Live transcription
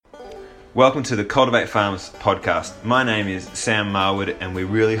Welcome to the Cultivate Farms podcast. My name is Sam Marwood and we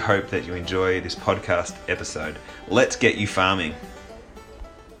really hope that you enjoy this podcast episode. Let's get you farming.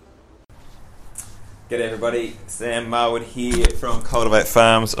 G'day everybody, Sam Marwood here from Cultivate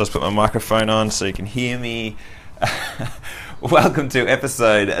Farms. I'll just put my microphone on so you can hear me. Welcome to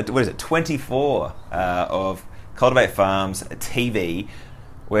episode, 24 of Cultivate Farms TV,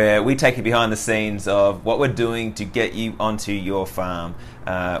 where we take you behind the scenes of what we're doing to get you onto your farm.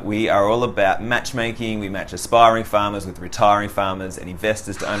 We are all about matchmaking. We match aspiring farmers with retiring farmers and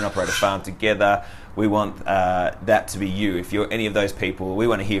investors to own and operate a farm together. We want that to be you. If you're any of those people, we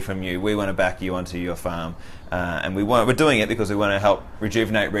want to hear from you. We want to back you onto your farm. And we're doing it because we want to help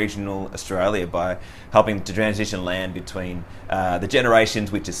rejuvenate regional Australia by helping to transition land between the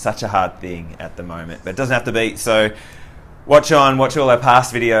generations, which is such a hard thing at the moment. But it doesn't have to be. So watch all our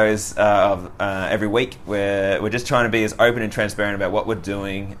past videos of every week, where we're just trying to be as open and transparent about what we're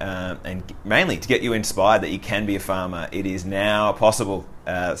doing, and mainly to get you inspired that you can be a farmer. It is now possible.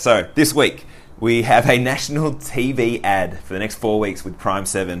 So this week we have a national TV ad for the next 4 weeks with Prime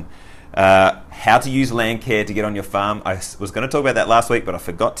 7. How to use Landcare to get on your farm. I was going to talk about that last week, but I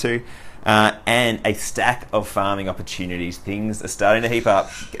forgot to. And a stack of farming opportunities. Things are starting to heat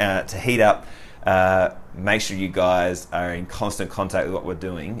up. Make sure you guys are in constant contact with what we're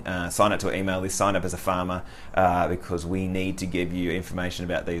doing. Sign up to our email list, sign up as a farmer, because we need to give you information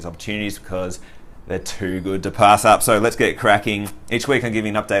about these opportunities because they're too good to pass up. So let's get it cracking. Each week I'm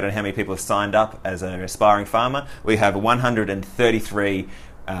giving an update on how many people have signed up as an aspiring farmer. We have 133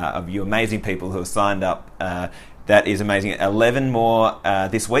 of you amazing people who have signed up. That is amazing. 11 more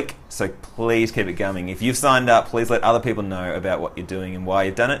this week, so please keep it going. If you've signed up, please let other people know about what you're doing and why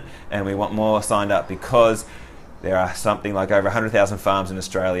you've done it. And we want more signed up because there are something like over 100,000 farms in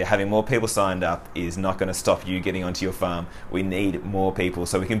Australia. Having more people signed up is not going to stop you getting onto your farm. We need more people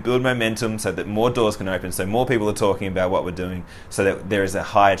so we can build momentum so that more doors can open, so more people are talking about what we're doing, so that there is a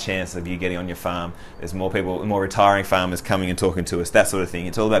higher chance of you getting on your farm. There's more people, more retiring farmers coming and talking to us, that sort of thing.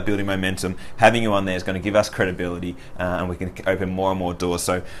 It's all about building momentum. Having you on there is going to give us credibility, and we can open more and more doors.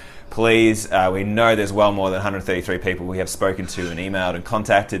 So please, we know there's well more than 133 people we have spoken to and emailed and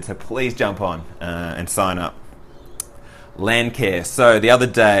contacted, so please jump on and sign up. Landcare. So the other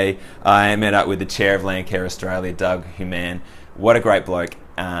day I met up with the chair of Landcare Australia, Doug Human. What a great bloke,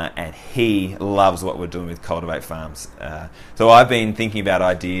 and he loves what we're doing with Cultivate Farms. So I've been thinking about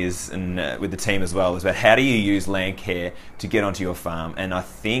ideas and with the team as well, is about how do you use Landcare to get onto your farm. And I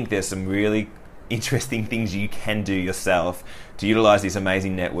think there's some really interesting things you can do yourself to utilize this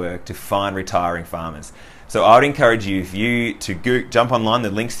amazing network to find retiring farmers. So I would encourage you, to jump online, the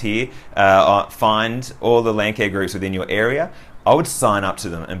link's here, find all the Landcare groups within your area. I would sign up to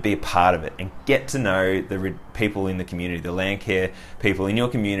them and be a part of it and get to know the people in the community, the Landcare people in your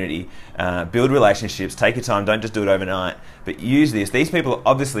community. Build relationships, take your time, don't just do it overnight, but use this. These people are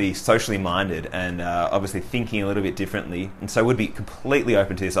obviously socially minded and obviously thinking a little bit differently, and so would be completely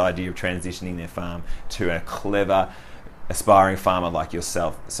open to this idea of transitioning their farm to a clever, aspiring farmer like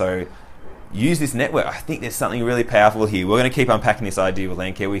yourself. So use this network. I think there's something really powerful here. We're going to keep unpacking this idea with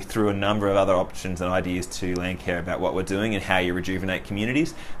Landcare. We threw a number of other options and ideas to Landcare about what we're doing and how you rejuvenate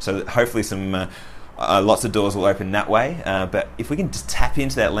communities. So that hopefully some lots of doors will open that way. But if we can just tap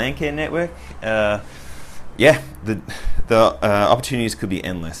into that Landcare network, the opportunities could be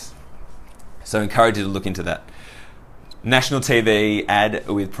endless. So I encourage you to look into that. National TV ad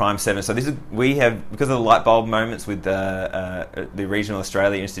with Prime 7. So we have, because of the light bulb moments with the Regional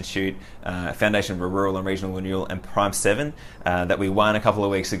Australia Institute, Foundation for Rural and Regional Renewal, and Prime 7 that we won a couple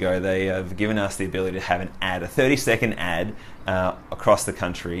of weeks ago. They have given us the ability to have an ad, a 30-second ad across the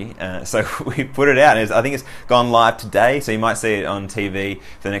country. So we put it out. I think it's gone live today, so you might see it on TV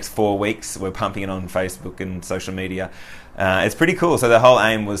for the next 4 weeks. We're pumping it on Facebook and social media. It's pretty cool. So the whole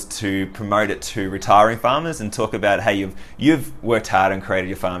aim was to promote it to retiring farmers and talk about how you've worked hard and created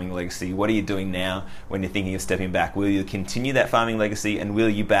your farming legacy. What are you doing now when you're thinking of stepping back? Will you continue that farming legacy, and will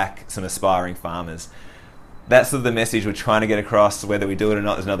you back some aspiring farmers? That's sort of the message we're trying to get across. Whether we do it or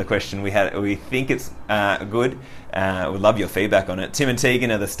not is another question. We think it's good. We'd love your feedback on it. Tim and Tegan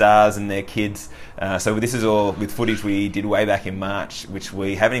are the stars and their kids. So this is all with footage we did way back in March, which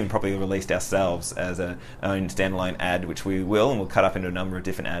we haven't even properly released ourselves as an own standalone ad, which we will, and we'll cut up into a number of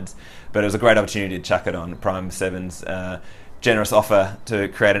different ads. But it was a great opportunity to chuck it on Prime 7's generous offer to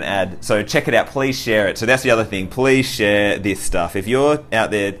create an ad. So check it out, please share it. So that's the other thing, please share this stuff. If you're out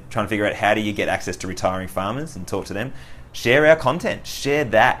there trying to figure out how do you get access to retiring farmers and talk to them, share our content, share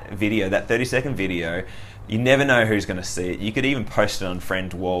that video, that 30-second video. You never know who's going to see it. You could even post it on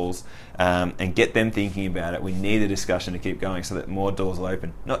friend walls and get them thinking about it. We need the discussion to keep going so that more doors will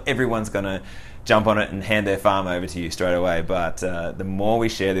open. Not everyone's going to jump on it and hand their farm over to you straight away, but the more we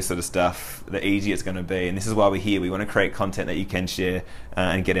share this sort of stuff, the easier it's going to be. And this is why we're here. We want to create content that you can share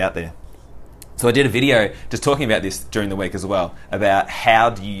and get out there. So I did a video just talking about this during the week as well, about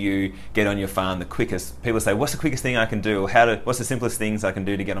how do you get on your farm the quickest. People say, what's the quickest thing I can do? Or what's the simplest things I can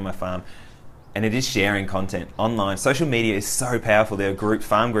do to get on my farm? And it is sharing content online. Social media is so powerful. There are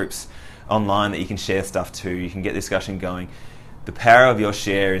farm groups online that you can share stuff to. You can get discussion going. The power of your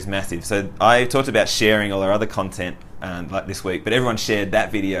share is massive. So I talked about sharing all our other content like this week, but everyone shared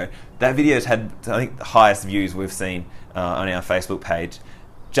that video. That video's had, I think, the highest views we've seen on our Facebook page,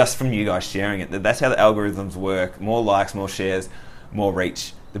 just from you guys sharing it. That's how the algorithms work. More likes, more shares, more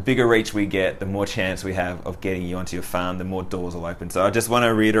reach. The bigger reach we get, the more chance we have of getting you onto your farm, the more doors will open. So I just want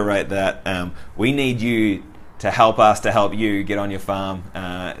to reiterate that we need you to help us to help you get on your farm.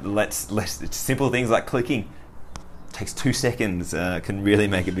 It's simple things like clicking. It takes 2 seconds, can really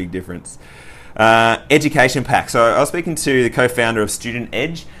make a big difference. Education pack. So I was speaking to the co-founder of Student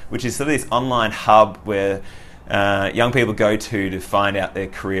Edge, which is sort of this online hub where young people go to find out their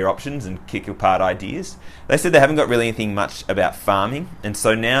career options and kick apart ideas. They said they haven't got really anything much about farming, and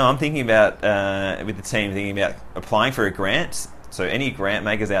so now I'm thinking about, with the team, thinking about applying for a grant. So any grant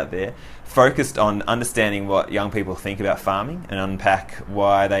makers out there, focused on understanding what young people think about farming and unpack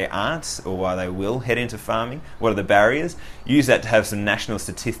why they aren't or why they will head into farming. What are the barriers? Use that to have some national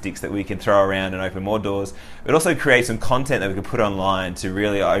statistics that we can throw around and open more doors, but also create some content that we can put online to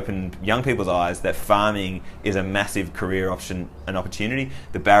really open young people's eyes that farming is a massive career option and opportunity.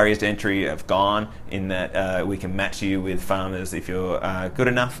 The barriers to entry have gone in that we can match you with farmers if you're good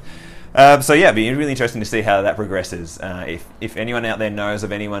enough. So yeah, it'd be really interesting to see how that progresses. If anyone out there knows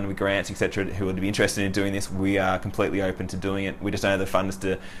of anyone with grants, etc., who would be interested in doing this, we are completely open to doing it. We just don't have the funds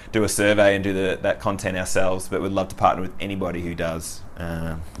to do a survey and do that content ourselves, but we'd love to partner with anybody who does.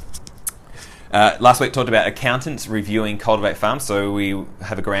 Last week talked about accountants reviewing Cultivate Farms. So we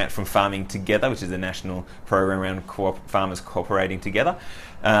have a grant from Farming Together, which is a national program around farmers cooperating together.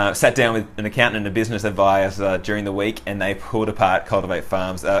 Sat down with an accountant and a business advisor during the week, and they pulled apart Cultivate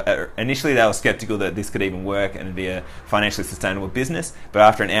Farms. Initially they were skeptical that this could even work and be a financially sustainable business, but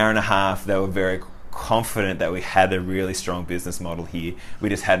after an hour and a half they were very confident that we had a really strong business model here. We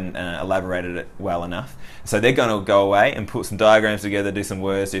just hadn't elaborated it well enough. So they're going to go away and put some diagrams together, do some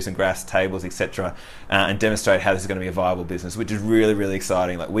words, do some graphs, tables, etc., and demonstrate how this is going to be a viable business, which is really, really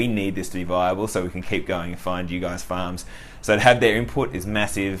exciting. Like, we need this to be viable so we can keep going and find you guys farms. So to have their input is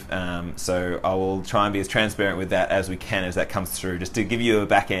massive. So I will try and be as transparent with that as we can as that comes through, just to give you a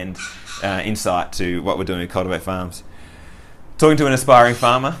back end insight to what we're doing at Cultivate Farms. Talking to an aspiring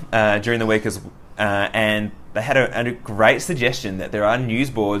farmer during the week and they had a great suggestion that there are news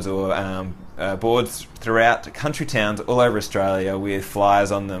boards or boards throughout country towns all over Australia with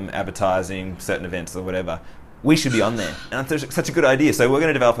flyers on them advertising certain events or whatever. We should be on there. And it's such a good idea. So we're going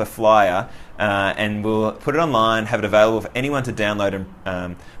to develop a flyer and we'll put it online, have it available for anyone to download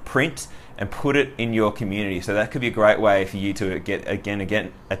and print and put it in your community. So that could be a great way for you to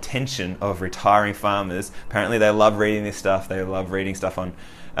get attention of retiring farmers. Apparently they love reading this stuff. They love reading stuff on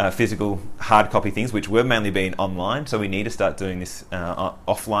physical hard copy things, which we've mainly been online. So we need to start doing this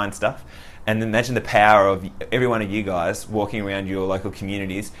offline stuff. And imagine the power of every one of you guys walking around your local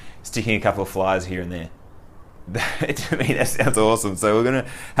communities, sticking a couple of flyers here and there. To me, that sounds awesome. So we're going to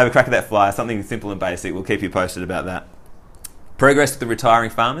have a crack at that flyer, something simple and basic. We'll keep you posted about that. Progress with the retiring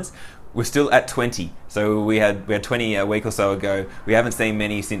farmers. We're still at 20. So we had 20 a week or so ago. We haven't seen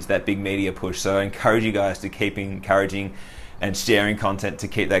many since that big media push. So I encourage you guys to keep encouraging and sharing content to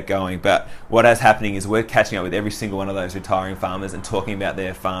keep that going. But what is happening is we're catching up with every single one of those retiring farmers and talking about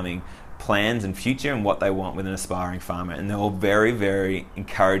their farming plans and future and what they want with an aspiring farmer. And they're all very, very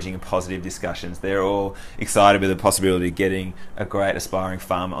encouraging and positive discussions. They're all excited with the possibility of getting a great aspiring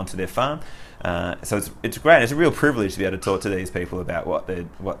farmer onto their farm. So it's great. It's a real privilege to be able to talk to these people about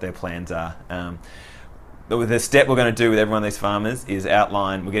what their plans are. The step we're going to do with every one of these farmers is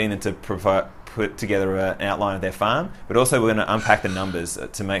outline. We're getting them to put together an outline of their farm, but also we're going to unpack the numbers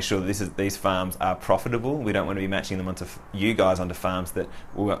to make sure that these farms are profitable. We don't want to be matching them onto you guys onto farms that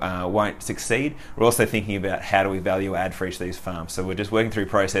won't succeed. We're also thinking about how do we value add for each of these farms. So we're just working through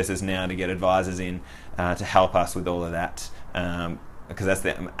processes now to get advisors in to help us with all of that. Because that's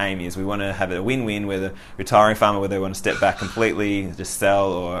the aim is we want to have a win-win with a retiring farmer, whether they want to step back completely, just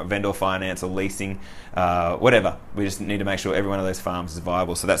sell or vendor finance or leasing, whatever. We just need to make sure every one of those farms is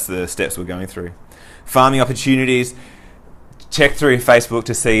viable. So that's the steps we're going through. Farming opportunities. check through Facebook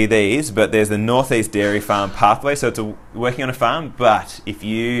to see these, but there's the Northeast Dairy Farm pathway, so it's working on a farm, but if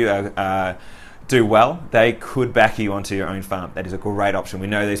you do well, they could back you onto your own farm. That is a great option. We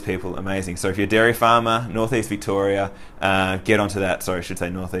know these people, amazing. So if you're a dairy farmer, Northeast Victoria, get onto that. Sorry, I should say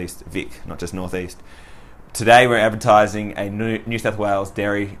Northeast Vic, not just Northeast. Today we're advertising a New South Wales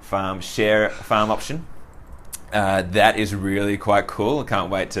dairy farm share farm option. That is really quite cool. I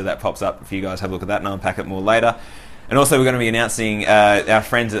can't wait till that pops up for you guys. Have a look at that and I'll unpack it more later. And also we're going to be announcing our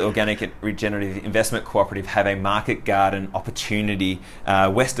friends at Organic and Regenerative Investment Cooperative have a market garden opportunity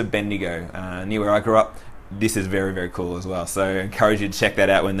west of Bendigo, near where I grew up. This is very, very cool as well. So I encourage you to check that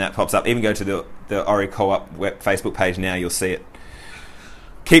out when that pops up. Even go to the Ori Co-op Facebook page now, you'll see it.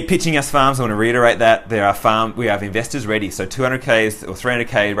 Keep pitching us farms. I want to reiterate that. We have investors ready. So 200k or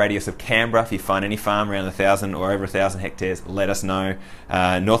 300k radius of Canberra. If you find any farm around 1,000 or over 1,000 hectares, let us know.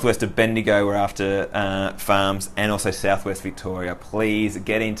 Northwest of Bendigo, we're after farms, and also Southwest Victoria. Please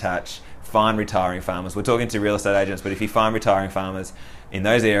get in touch. Find retiring farmers. We're talking to real estate agents, but if you find retiring farmers in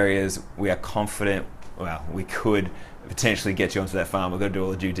those areas, we are confident. Well, we could potentially get you onto that farm. We've got to do all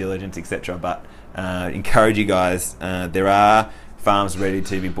the due diligence, etc. But encourage you guys. There are farms ready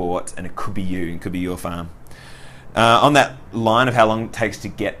to be bought, and it could be you, it could be your farm. On that line of how long it takes to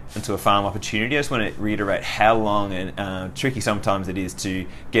get into a farm opportunity, I just want to reiterate how long and tricky sometimes it is to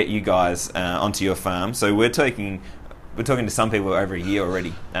get you guys onto your farm. So we're talking to some people over a year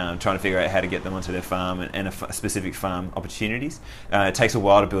already, trying to figure out how to get them onto their farm and specific farm opportunities. It takes a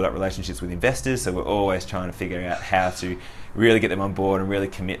while to build up relationships with investors, so we're always trying to figure out how to really get them on board and really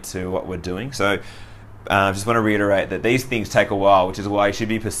commit to what we're doing. So just want to reiterate that these things take a while, which is why you should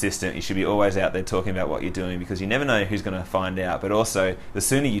be persistent. You should be always out there talking about what you're doing, because you never know who's going to find out. But also, the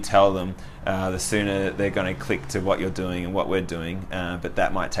sooner you tell them, the sooner they're going to click to what you're doing and what we're doing. But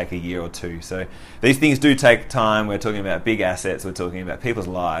that might take a year or two. So these things do take time. We're talking about big assets. We're talking about people's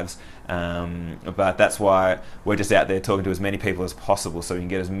lives. But that's why we're just out there talking to as many people as possible, so we can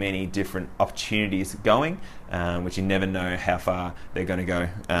get as many different opportunities going, which you never know how far they're going to go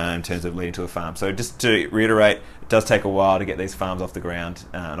in terms of leading to a farm. So just to reiterate, it does take a while to get these farms off the ground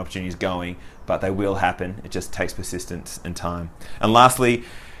and opportunities going, but they will happen. It just takes persistence and time. And lastly,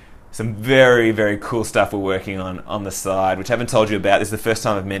 some very, very cool stuff we're working on the side, which I haven't told you about. This is the first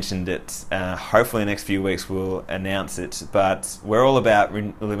time I've mentioned it. Hopefully in the next few weeks we'll announce it. But we're all about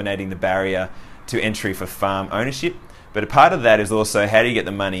eliminating the barrier to entry for farm ownership. But a part of that is also, how do you get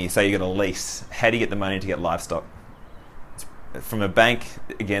the money? Say you got a lease. How do you get the money to get livestock? From a bank,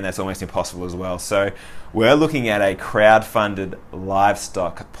 again, that's almost impossible as well. So we're looking at a crowd-funded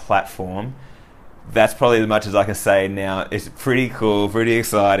livestock platform. That's probably as much as I can say now. It's pretty cool, pretty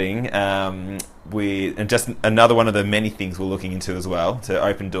exciting. And just another one of the many things we're looking into as well, to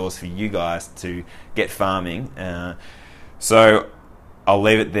open doors for you guys to get farming. So I'll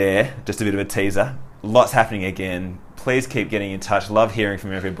leave it there, just a bit of a teaser. Lots happening again. Please keep getting in touch. Love hearing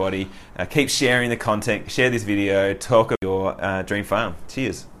from everybody. Keep sharing the content. Share this video. Talk about your dream farm.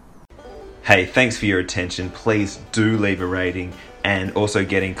 Cheers. Hey, thanks for your attention. Please do leave a rating and also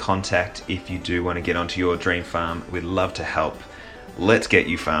get in contact if you do want to get onto your dream farm. We'd love to help. Let's get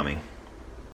you farming.